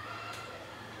exists.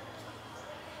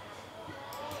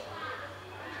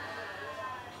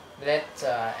 Let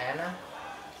Anna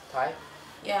type.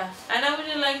 Yeah. Anna, would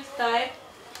you like to type?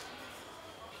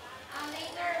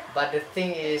 But the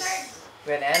thing is,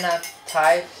 when Anna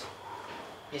types,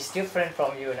 it's different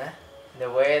from you, nah? The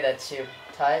way that she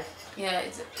types. Yeah,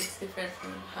 it's different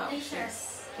from how Later.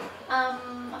 she's.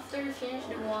 After you finish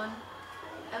the one,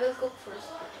 I will cook first.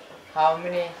 How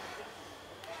many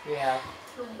you have?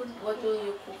 What will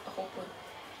you cook? Ako po.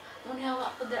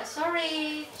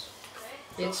 Sorry.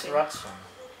 It's Okay. Russian.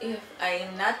 If I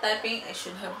am not typing, I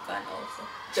should have gone also.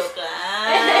 Joke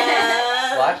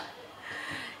lang. What?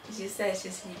 She said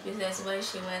she's sleepy. That's why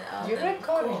she went out. You and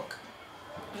recording? cook.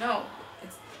 No,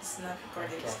 it's not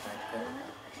recording. Okay. It's not good.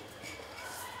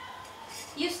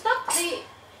 You stopped the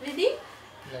video?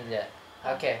 Not yet.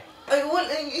 Okay. Ay,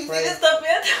 wala. You Pray. didn't stop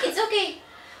yet? It's okay.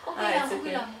 Okay lang, It's okay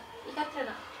okay. lang. Ikat ka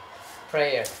na.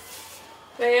 Prayer.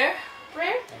 Prayer?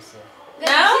 Prayer? I see.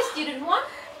 Now? This you didn't want?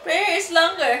 Prayer is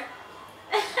longer.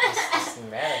 Doesn't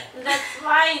matter. That's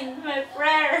fine, my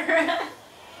prayer.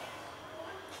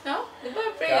 No? The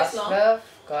prayer is God's long. love,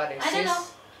 God I don't know.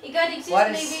 exists. God exists What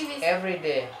maybe is with every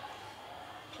day?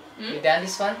 Hmm? You done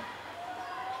this one?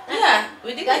 Yeah,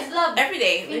 we did God's it love. every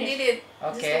day. We Finish. did it just a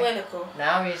Okay. while ago.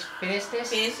 Now we finish this?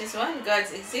 Finish this one. God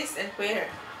exists and prayer.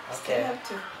 Still Okay. have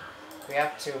to. We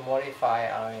have to modify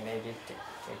our edit it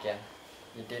again.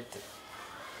 Edit it.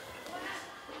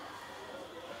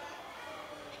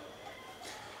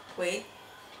 Wait.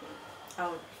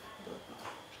 Out.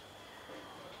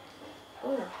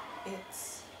 Oh,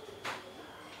 it's.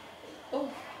 Oh,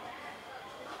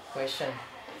 Question.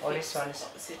 All these ones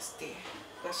 60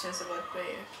 questions about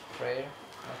prayer. prayer.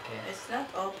 Okay. It's not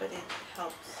all, but it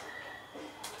helps.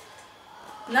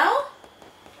 Now?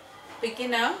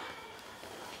 Begin now?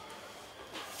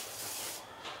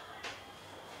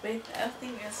 Wait, I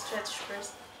think we'll stretch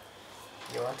first.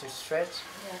 You want to stretch?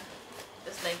 Yeah,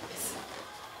 just like this.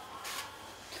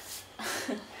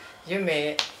 You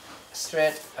may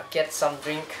stretch. Get some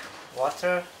drink,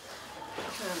 water.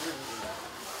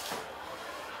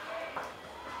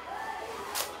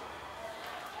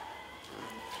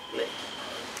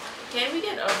 Can we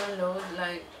get overload?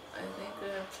 Like, I think we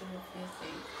have to do a few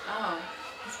things. Oh,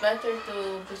 It's better to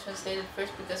be translated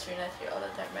first because you're not here all the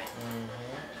time, right?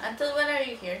 Until when are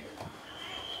you here?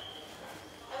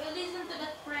 I will listen to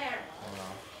that prayer.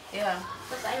 Yeah.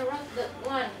 Because I wrote that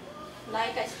one.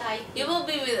 Like I typed. You will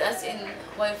be with us in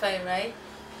Wi-Fi, right?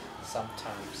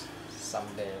 Sometimes,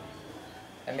 someday.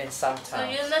 I mean sometimes. So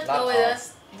you'll not go with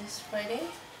us this Friday?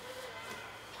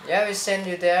 Yeah, we send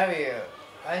you there.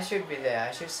 I should be there.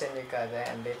 I should send you guys there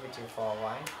and live with you for a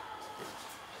while.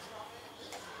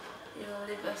 You will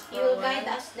leave us for You a will while? guide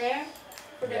us there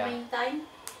for the meantime.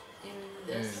 You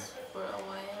will leave us for a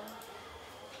while?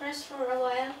 Rest for a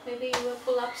while. Maybe you will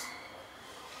collapse.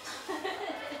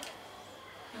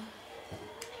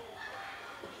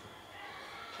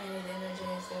 I need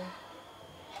energizer.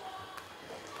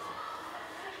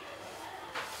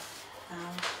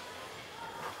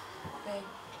 Okay.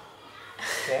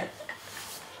 Okay.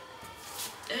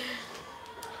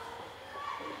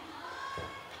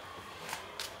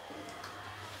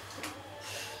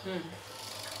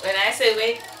 When I say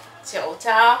wait, 九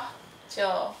超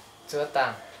九 Chúa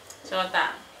Tàng. 九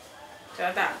档九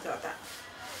档九档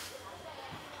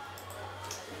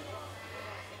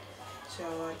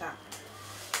九档。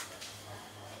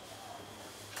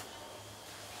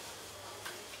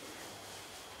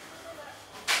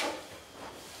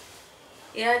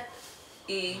一、二、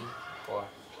 Four.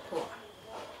 破。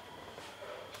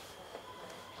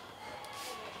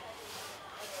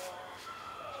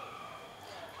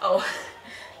Oh,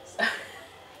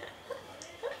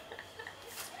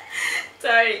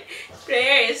 sorry.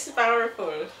 Prayer is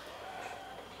powerful.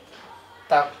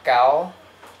 Tập cáo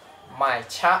mài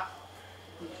chắc.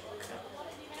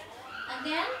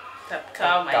 Again? Tập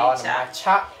cao mày Cáo là chắc. mài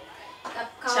chắc. Tập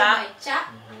câu Chắc. mày chắc.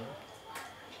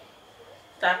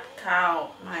 Tập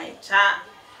cao mày chắc.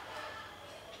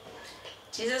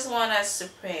 Jesus wants us to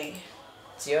pray.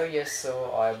 Chúa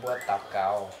Giêsu ỏi bữa tập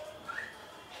cáo.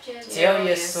 Chúa Chúa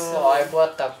Giêsu ỏi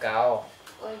bữa tập cáo.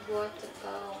 ơi bố tập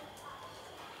câu.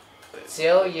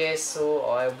 Chúa Giêsu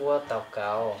ỏi bữa tập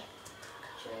cáo.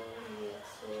 Chúa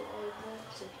Giêsu ơi bố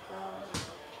tập câu.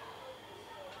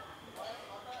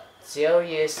 Chúa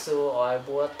Giêsu ỏi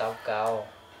bữa tập cáo.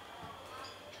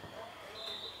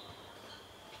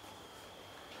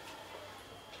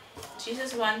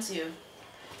 Jesus wants you.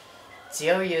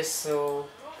 Chúa Giêsu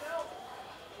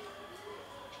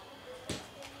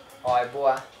ỏi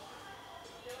bữa.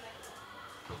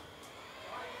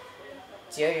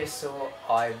 Chúa Giêsu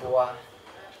ỏi bữa.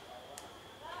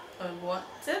 Or what?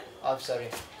 It? Oh, sorry.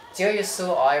 Chúa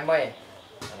Giêsu ỏi mày.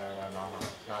 No,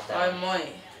 not that. Or moi.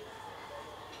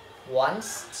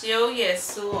 Once. Chúa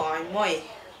Giêsu or moi.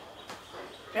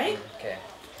 Right? Okay.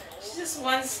 Jesus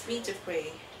wants me to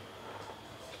pray.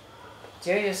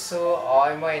 Chúa Giêsu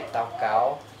ỏi mày tập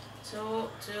cáo. Chúa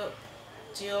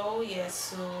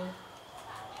Giêsu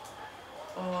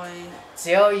or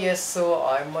Chúa Giêsu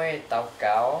ỏi mày tập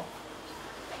cáo.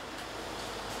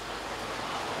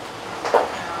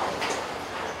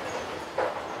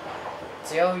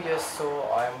 Chúa Giêsu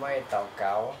ỏi mày tập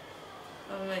cáo.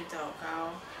 mày祷告.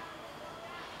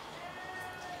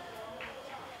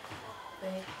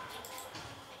 Wait.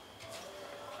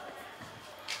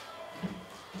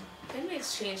 Let me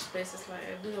exchange places. Like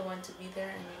I really want to be there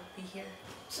and you'll be here.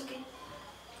 It's okay.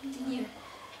 Continue.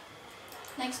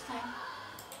 Next time.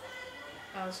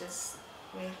 I'll just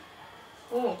wait.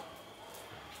 Oh.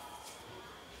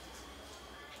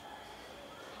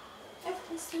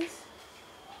 What's this?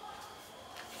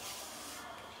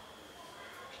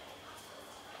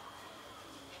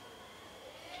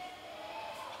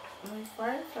 My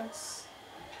Firefox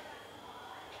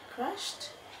crashed.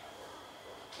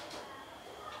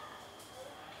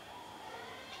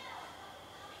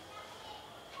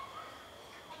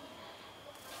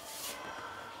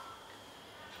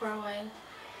 For a while.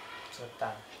 Chúa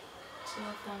Tàng.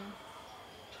 Chúa Tăng.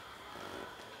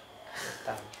 Chúa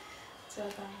Tàng. Chúa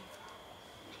Tăng.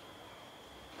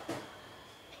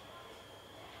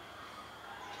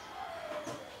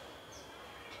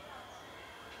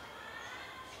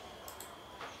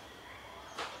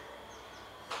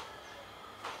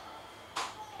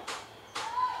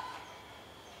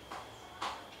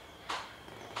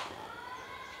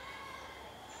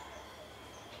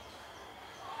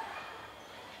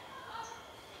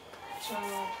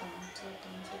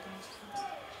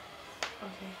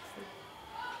 Okay.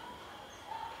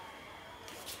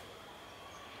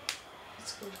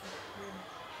 Let's go.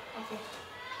 Okay.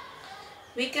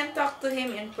 We can talk to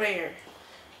him in prayer.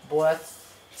 Bữa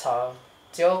thọ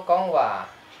Chúa con hòa.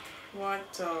 What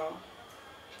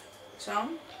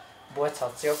Trong? Bữa thọ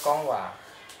Chúa con hòa.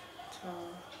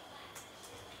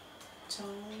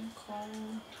 Trong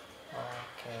không.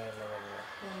 Okay.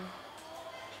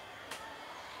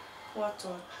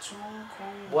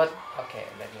 Bua, okay,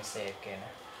 let me say it again.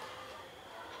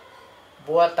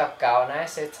 Bua tập cáo nãy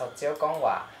sẽ thọ chiếu con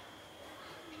quả.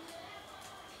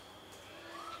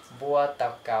 Bua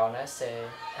tập cáo nãy sẽ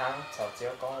thắng thọ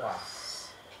chiếu con quả.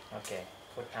 Okay,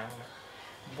 put thắng.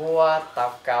 Bua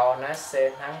tập cáo nãy sẽ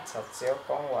thắng thọ chiếu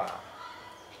con quả.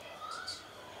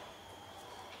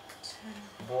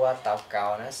 Bua tập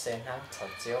cáo nãy sẽ thắng thọ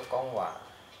chiếu con quả.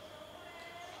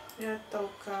 Bua tập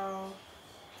cáo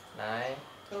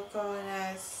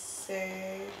nãy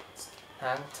sẽ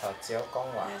thắng thọ chiếu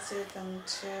con quả.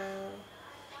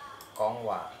 Con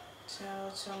quả.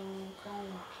 trong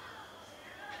con quả.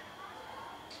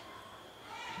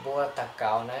 Bua tập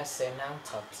cáo nãy sẽ thắng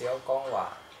thọ chiếu con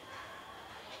quả.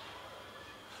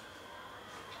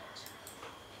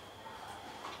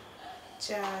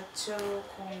 Cha cho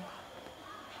con quả.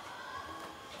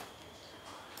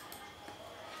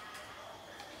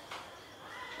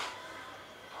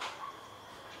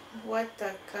 Bua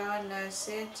tập cáo nãy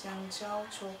sẽ thắng cho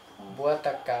con. Bua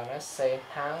tập cáo nãy sẽ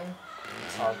thắng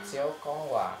thọ chiếu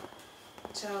con quả.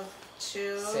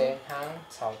 Sẽ thắng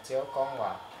thọ chiếu con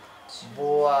quả.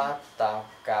 Bua tập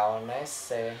cáo nãy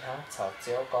sẽ thắng thọ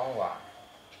chiếu con quả.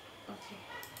 Okay.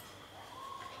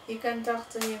 You can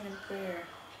talk to him in prayer.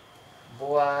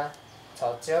 Bua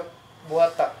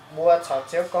thọ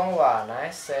chiếu con quả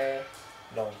nãy sẽ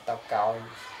đồng tập cáo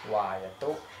quả và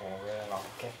túc.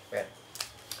 Okay, wait.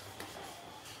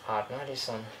 Hard, not this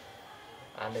one.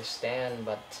 Understand,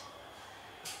 but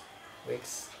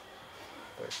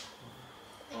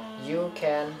you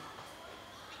can.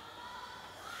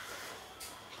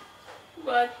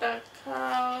 But the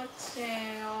cow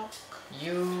tail.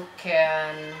 You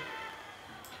can.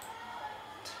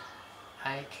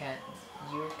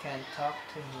 You can talk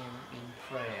to him in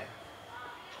prayer.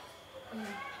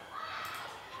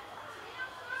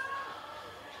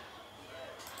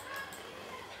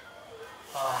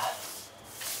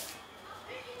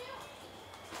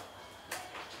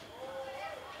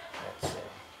 Let's see.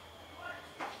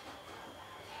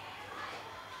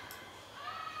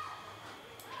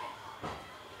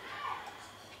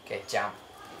 Okay, jump.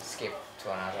 Skip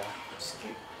to another.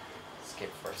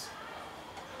 Skip first.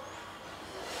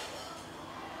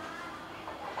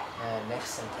 Next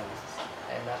sentence.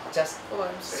 And not just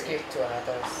skip to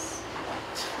another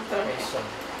situation.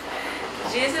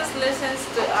 Jesus listens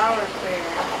to our prayer.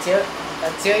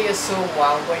 Chúa Giêsu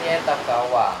ngoan với nhé tập cáo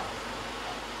hòa.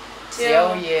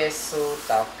 Chúa Giêsu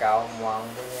tập cáo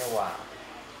ngoan với nhé hòa.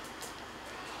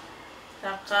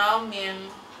 Tập cáo Mien.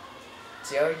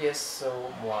 Chúa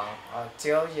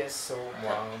Giêsu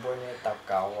ngoan với nhé tập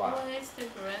cáo hòa. Oh, it's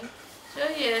different. Chúa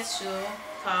Giêsu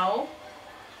cáo.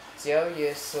 Chúa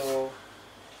Giêsu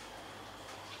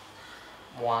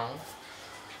ngoan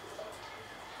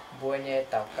với nhé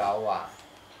tập cáo hòa.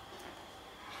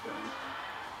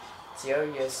 Chúa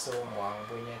Giêsu ngoan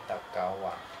với nhé tập cáo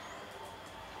hòa.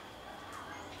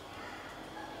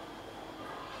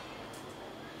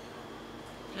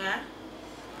 Hả?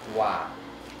 Hòa.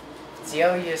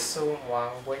 Chúa Giêsu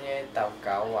ngoan với nhé tập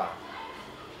cáo hòa.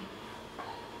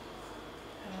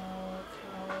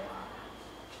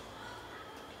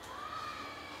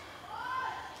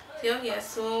 Chúa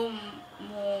Giêsu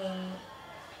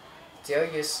Chúa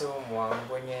Giêsu ngoan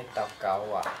với nhé tập cáo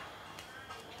hòa.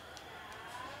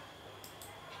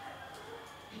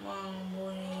 ngoan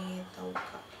với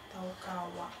tàu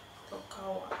cao ạ.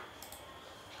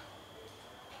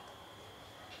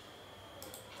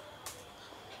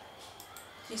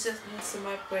 Jesus listen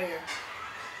my prayer.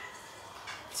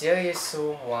 Chúa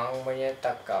Giêsu ngoan với nhé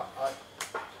tập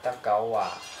cáo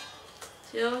hòa.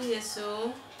 Chúa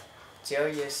Giêsu Chúa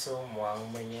Giêsu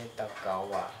ngoan với nhé tập cáo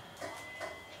hòa.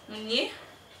 nhé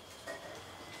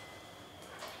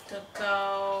tập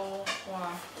cao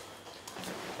hòa.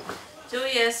 Chúa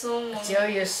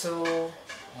Giêsu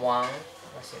ngoan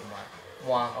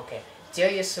ngoan okay. Chúa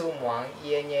Giêsu ngoan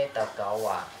yên nhé tập cáo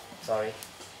hòa. Sorry.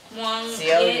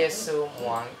 Chúa Giêsu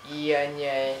ngoan yên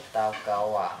nhé tập cáo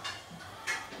hòa.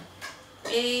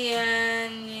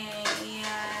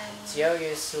 Chúa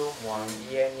Giêsu ngoan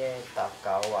yên nhé tập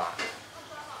cáo hòa.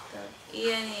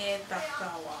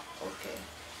 Okay.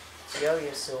 Chúa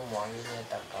Giêsu ngoan yên nhé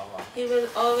tập cáo hòa. He will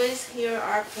always hear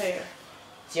our prayer.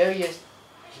 Chúa Giêsu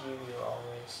He will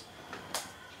always.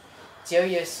 Chúa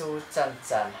Giêsu chân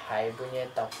chân hay với nhé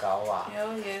tập cáo hòa.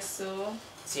 Chúa Giêsu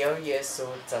Chúa Giêsu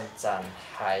chân chân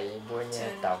hay với nhé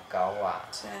tập cáo hòa.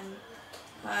 chân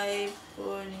hay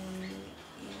với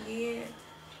nhé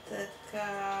tập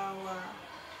cáo hòa.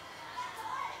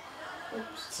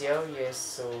 Chúa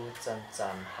Giêsu chân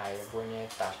chân hay với nhé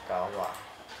tập cáo hòa.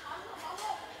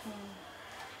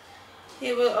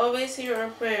 He will always hear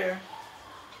our prayer.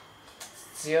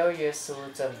 只有耶稣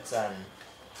真正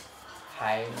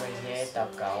还每夜祷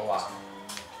告我。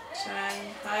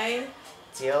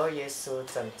只有耶稣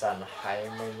真正还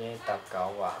每夜祷告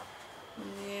我。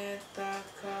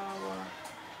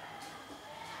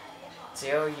只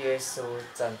有耶稣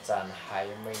真正还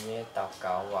每夜祷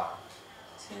告我。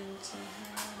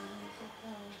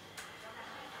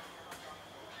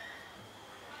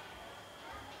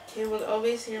He will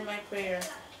always hear my prayer.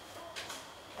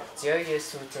 只有耶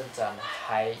稣真正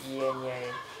还愿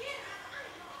意。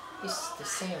It's the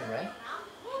same, right?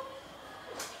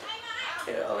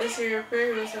 He will always hear your prayer.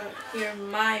 He will also hear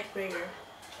my prayer.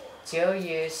 只有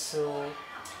耶稣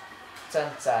真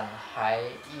正还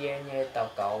愿意祷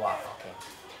告我。OK。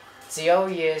只有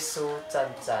耶稣真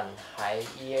正还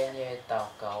愿意祷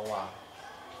告我。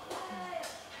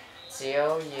只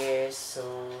有耶稣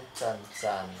真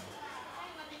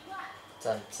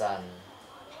正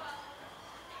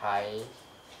还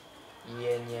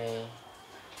愿意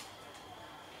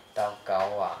祷告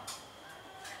我。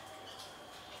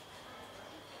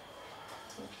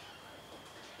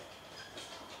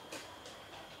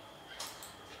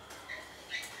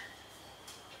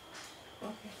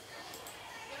Okay.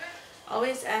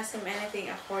 Always ask him anything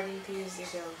according to his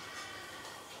will.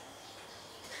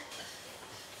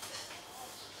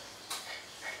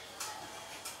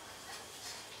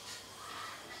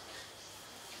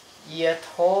 Ia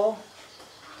thô.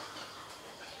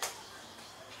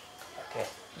 Ok.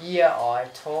 Ia ỏi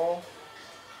thô.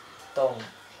 Tùng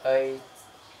ơi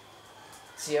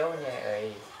chiếu nhẹ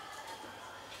ơi.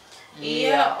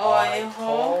 Ia ỏi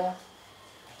thô.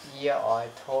 Ia ỏi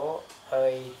thô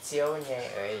ơi chiếu nhẹ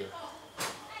ơi.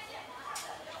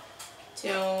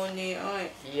 Chiếu nhẹ ơi.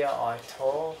 Ia ỏi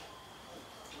thô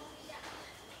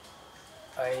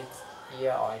ơi. Ia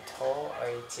ỏi thô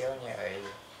ơi chiếu nhẹ ơi.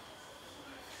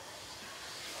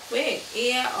 Wait,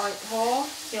 ia ỏi thô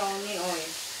chiếu nhẹ ơi.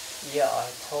 Ia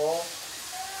ỏi thô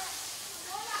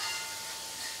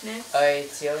Next. ơi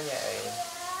chiếu nhẹ ơi.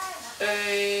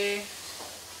 Ơi.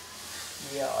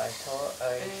 Ia ỏi thô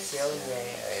ơi chiếu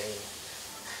nhẹ ơi.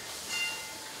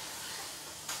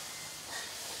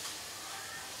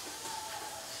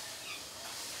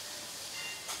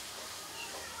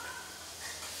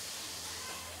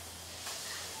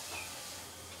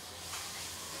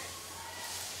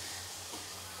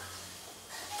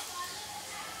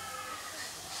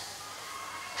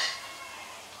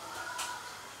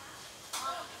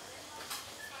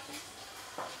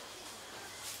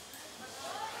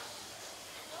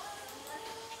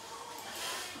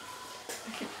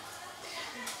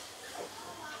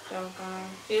 So,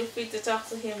 feel free to talk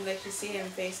to him like you see him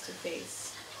face to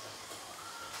face.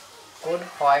 Cuốn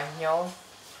khỏi nhau.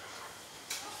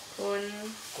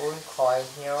 Cuốn khỏi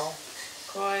nhau.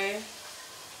 khỏi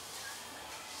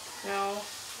nhau.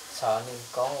 Cho nên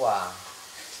con hòa.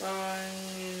 Cho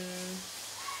nên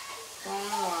con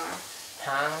hòa.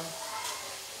 Tháng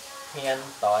hiền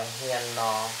tội hiền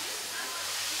nọ.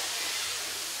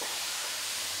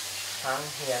 Tháng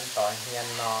hiền tội hiền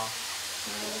nọ.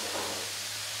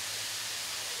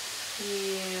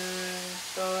 Hiền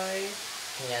tội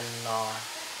hiền nọ.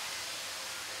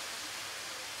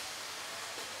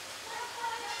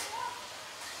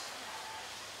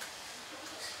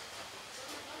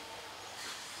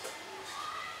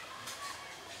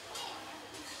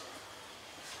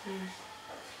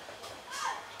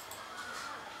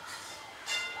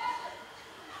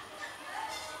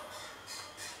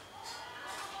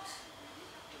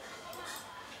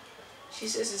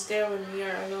 Jesus is there when we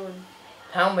are alone.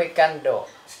 Tháng mấy căn độ.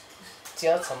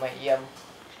 Chiếu cho mày im.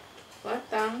 What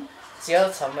tăng?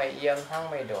 Chiếu cho mày im tháng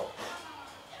mấy độ.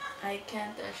 I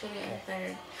can't actually, I'm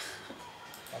tired.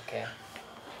 Okay.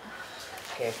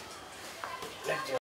 Okay. Let's do